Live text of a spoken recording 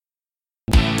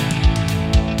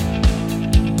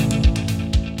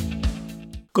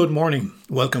Good morning.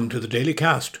 Welcome to the Daily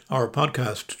Cast, our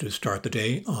podcast to start the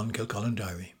day on Kilcullen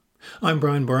Diary. I'm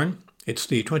Brian Byrne. It's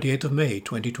the 28th of May,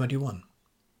 2021.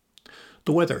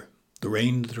 The weather. The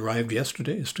rain that arrived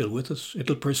yesterday is still with us.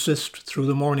 It'll persist through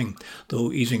the morning,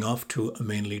 though easing off to a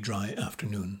mainly dry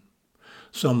afternoon.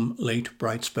 Some late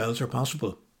bright spells are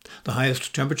possible. The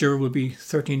highest temperature will be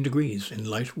 13 degrees in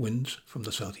light winds from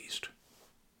the southeast.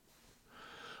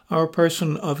 Our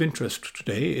person of interest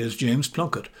today is James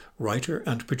Plunkett, writer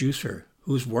and producer,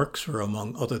 whose works are,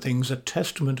 among other things, a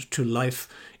testament to life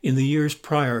in the years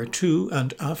prior to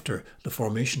and after the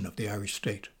formation of the Irish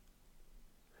state.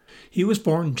 He was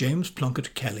born James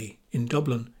Plunkett Kelly in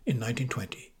Dublin in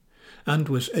 1920 and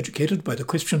was educated by the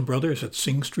Christian Brothers at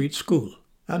Synge Street School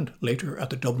and later at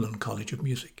the Dublin College of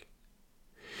Music.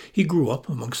 He grew up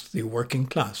amongst the working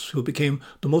class, who became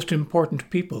the most important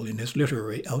people in his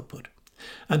literary output,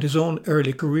 and his own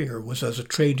early career was as a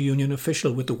trade union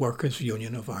official with the Workers'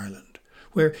 Union of Ireland,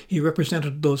 where he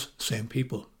represented those same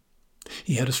people.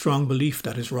 He had a strong belief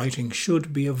that his writing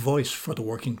should be a voice for the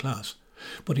working class,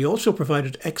 but he also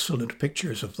provided excellent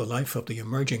pictures of the life of the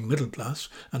emerging middle class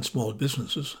and small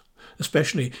businesses,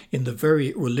 especially in the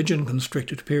very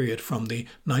religion-constricted period from the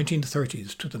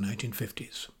 1930s to the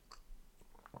 1950s.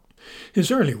 His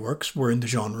early works were in the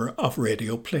genre of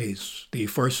radio plays. The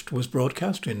first was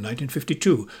broadcast in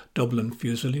 1952, Dublin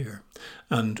Fusilier,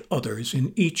 and others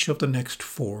in each of the next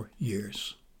 4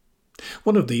 years.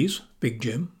 One of these, Big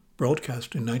Jim,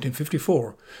 broadcast in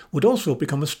 1954, would also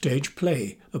become a stage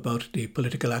play about the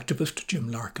political activist Jim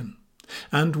Larkin,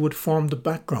 and would form the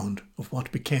background of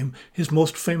what became his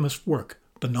most famous work,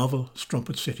 the novel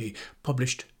Strumpet City,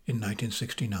 published in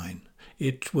 1969.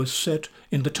 It was set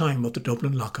in the time of the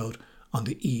Dublin lockout on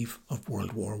the eve of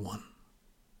World War I.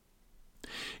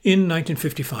 In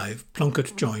 1955,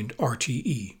 Plunkett joined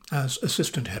RTE as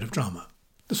assistant head of drama,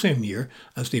 the same year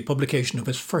as the publication of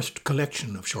his first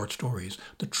collection of short stories,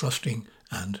 The Trusting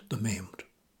and the Maimed.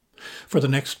 For the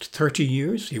next 30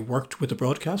 years, he worked with the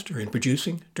broadcaster in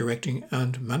producing, directing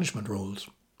and management roles.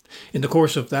 In the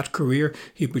course of that career,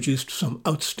 he produced some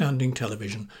outstanding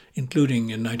television, including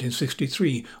in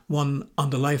 1963 one on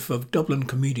the life of Dublin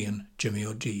comedian Jimmy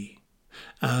O'Dea.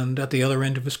 And at the other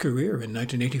end of his career, in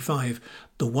 1985,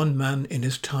 the One Man in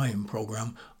His Time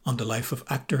programme on the life of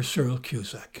actor Cyril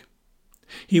Cusack.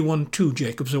 He won 2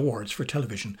 Jacobs Awards for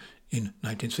television in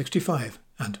 1965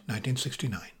 and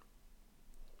 1969.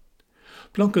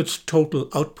 Plunkett's total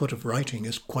output of writing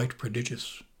is quite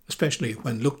prodigious, especially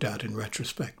when looked at in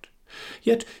retrospect.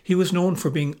 Yet he was known for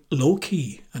being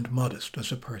low-key and modest as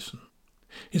a person.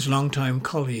 His longtime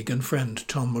colleague and friend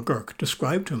Tom McGurk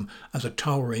described him as a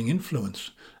towering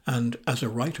influence and, as a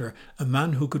writer, a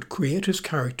man who could create his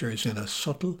characters in a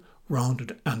subtle,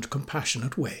 rounded and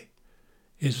compassionate way.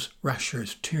 His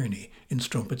Rasher's Tierney in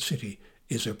Strumpet City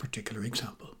is a particular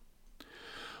example.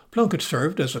 Plunkett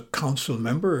served as a council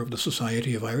member of the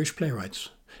Society of Irish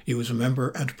Playwrights. He was a member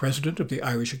and president of the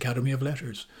Irish Academy of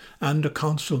Letters and a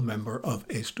council member of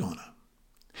Aosdána.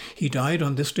 He died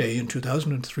on this day in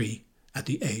 2003 at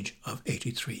the age of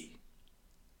 83.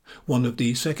 One of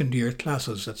the second-year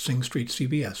classes at Synge Street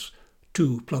CBS,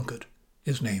 To Plunkett,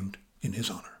 is named in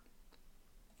his honour.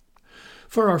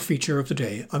 For our feature of the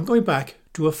day, I'm going back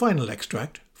to a final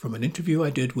extract from an interview I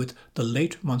did with the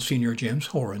late Monsignor James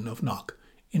Horan of Knock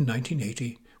in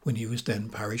 1980, when he was then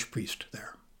parish priest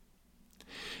there.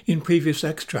 In previous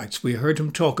extracts, we heard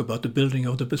him talk about the building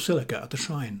of the basilica at the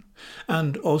shrine,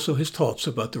 and also his thoughts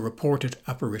about the reported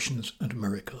apparitions and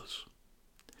miracles.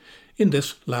 In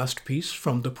this last piece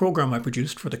from the programme I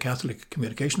produced for the Catholic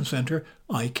Communication Centre,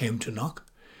 I Came to Knock,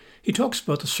 he talks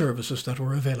about the services that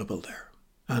were available there,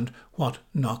 and what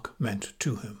Knock meant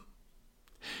to him.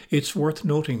 It's worth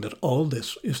noting that all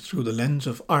this is through the lens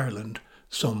of Ireland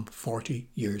some 40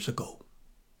 years ago.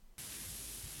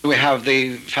 We have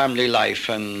the Family Life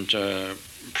and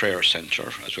Prayer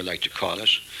Centre, as we like to call it.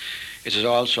 It is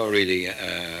also really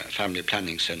a family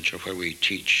planning centre where we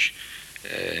teach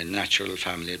natural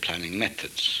family planning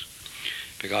methods.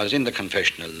 Because in the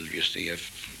confessional, you see,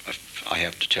 if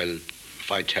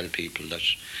I tell people that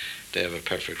they have a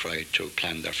perfect right to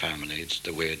plan their family, it's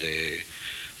the way they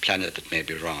plan it that may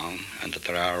be wrong, and that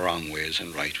there are wrong ways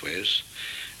and right ways.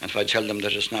 And if I tell them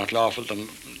that it's not lawful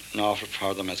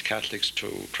for them as Catholics to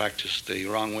practice the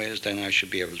wrong ways, then I should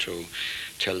be able to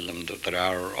tell them that there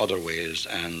are other ways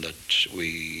and that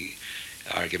we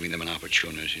are giving them an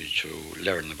opportunity to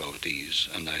learn about these.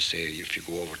 And I say, if you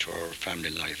go over to our Family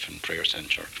Life and Prayer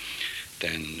Centre,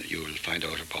 then you will find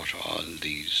out about all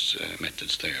these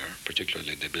methods there,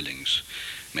 particularly the Billings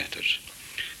method.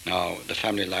 Now, the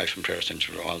Family Life and Prayer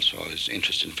Centre also is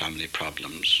interested in family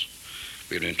problems,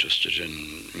 we're interested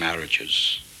in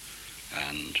marriages,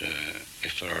 and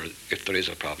if there is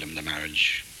a problem in the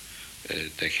marriage,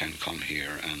 they can come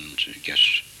here and get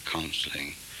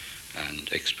counselling and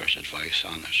expert advice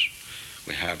on it.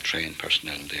 We have trained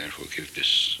personnel there who give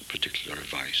this particular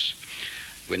advice.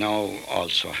 We now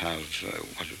also have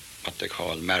what they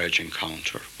call marriage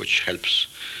encounter, which helps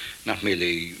not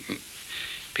merely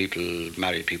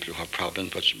married people who have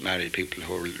problems, but married people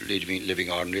who are living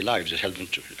ordinary lives. It helps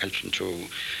them to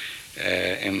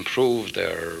improve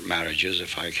their marriages,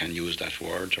 if I can use that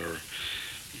word, or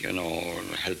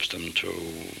helps them to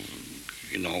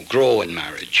grow in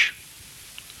marriage.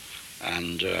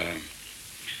 And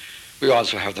we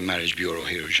also have the Marriage Bureau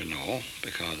here, as you know,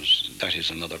 because that is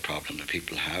another problem that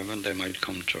people have, and they might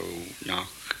come to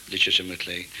knock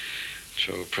legitimately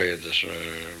to pray that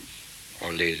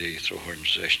Our Lady, through her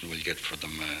intercession, will get for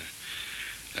them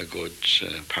a good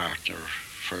partner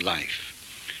for life.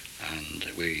 And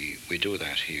we do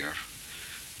that here.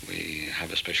 We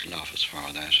have a special office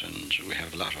for that, and we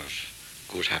have a lot of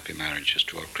good, happy marriages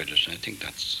to our credit, and I think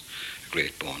that's a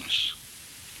great bonus.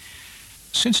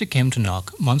 Since he came to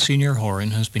Knock, Monsignor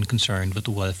Horan has been concerned with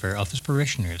the welfare of his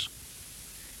parishioners.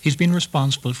 He's been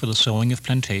responsible for the sowing of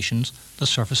plantations, the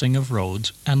surfacing of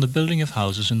roads, and the building of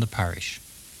houses in the parish.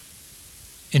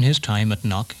 In his time at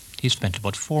Knock, he spent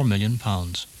about £4 million.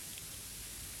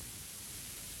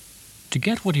 To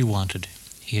get what he wanted,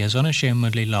 he has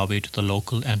unashamedly lobbied the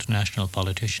local and national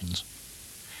politicians.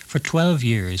 For 12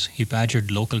 years, he badgered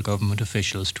local government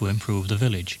officials to improve the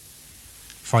village.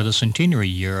 For the centenary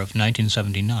year of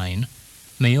 1979,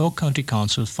 Mayo County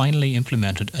Council finally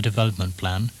implemented a development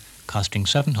plan costing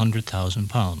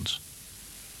 £700,000.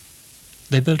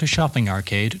 They built a shopping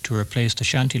arcade to replace the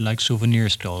shanty-like souvenir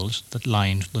stalls that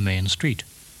lined the main street.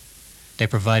 They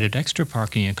provided extra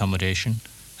parking accommodation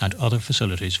and other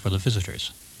facilities for the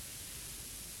visitors.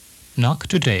 Knock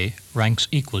today ranks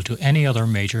equal to any other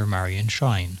major Marian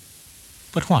shrine.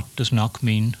 But what does Knock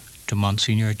mean to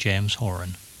Monsignor James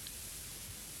Horan?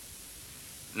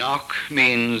 Knock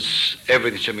means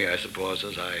everything to me, I suppose,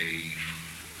 as I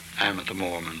am at the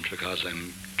moment, because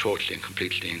I'm totally and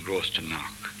completely engrossed in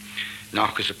Knock.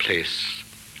 Knock is a place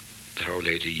that Our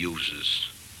Lady uses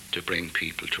to bring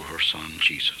people to her Son,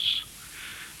 Jesus.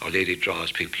 Our Lady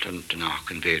draws people to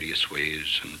Knock in various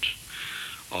ways and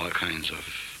all kinds of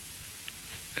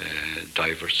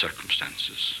diverse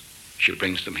circumstances. She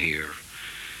brings them here.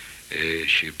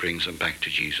 She brings them back to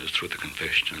Jesus through the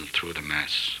confessional, through the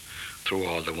Mass, through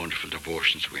all the wonderful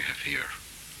devotions we have here,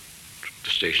 the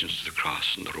Stations of the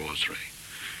Cross and the Rosary.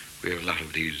 We have a lot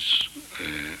of these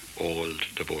old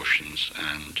devotions,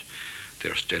 and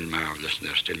they're still marvellous and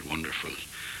they're still wonderful,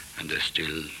 and they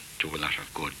still do a lot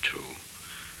of good to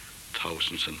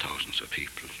thousands and thousands of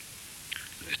people.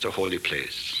 It's a holy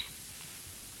place.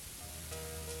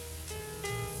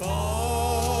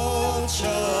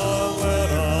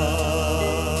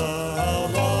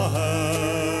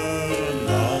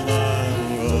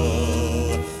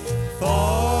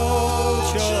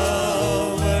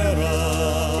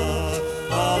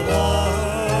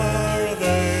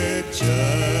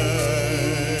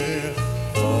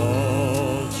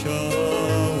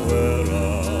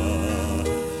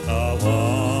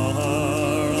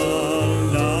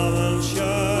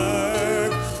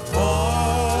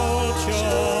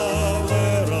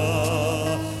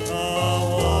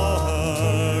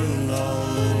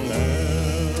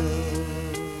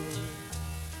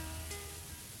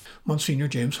 Monsignor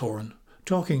James Horan,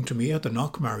 talking to me at the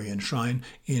Knock Marian Shrine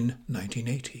in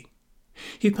 1980.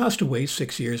 He passed away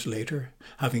 6 years later,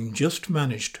 having just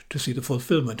managed to see the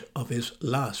fulfilment of his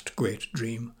last great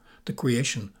dream, the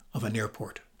creation of an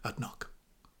airport at Knock.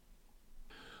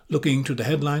 Looking to the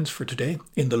headlines for today,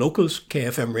 in the locals,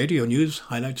 KFM Radio News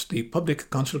highlights the public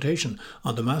consultation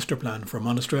on the master plan for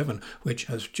Monasterevin, which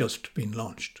has just been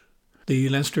launched. The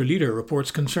Leinster Leader reports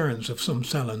concerns of some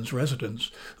Sallins residents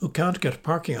who can't get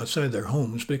parking outside their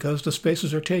homes because the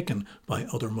spaces are taken by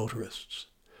other motorists.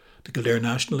 The Kildare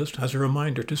Nationalist has a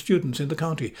reminder to students in the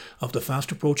county of the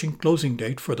fast-approaching closing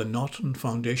date for the Naughton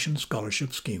Foundation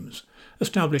scholarship schemes,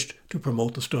 established to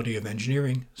promote the study of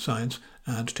engineering, science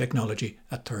and technology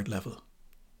at third level.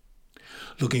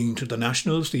 Looking to the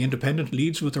Nationals, the Independent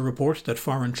leads with a report that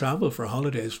foreign travel for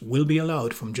holidays will be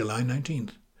allowed from July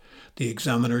 19th. The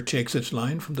Examiner takes its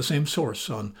line from the same source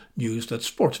on news that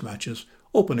sports matches,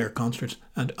 open-air concerts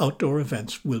and outdoor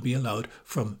events will be allowed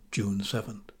from June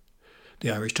 7th.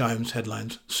 The Irish Times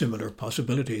headlines similar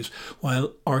possibilities,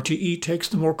 while RTE takes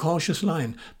the more cautious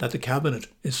line that the Cabinet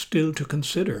is still to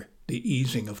consider the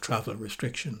easing of travel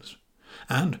restrictions.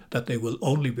 and that they will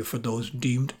only be for those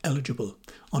deemed eligible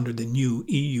under the new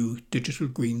EU Digital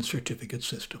Green Certificate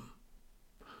system.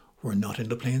 We're not in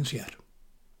the plains yet.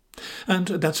 And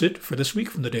that's it for this week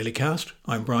from the Daily Cast.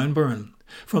 I'm Brian Byrne.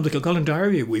 From the Kilcullen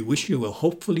Diary, we wish you a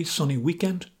hopefully sunny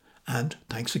weekend, and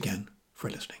thanks again for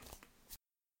listening.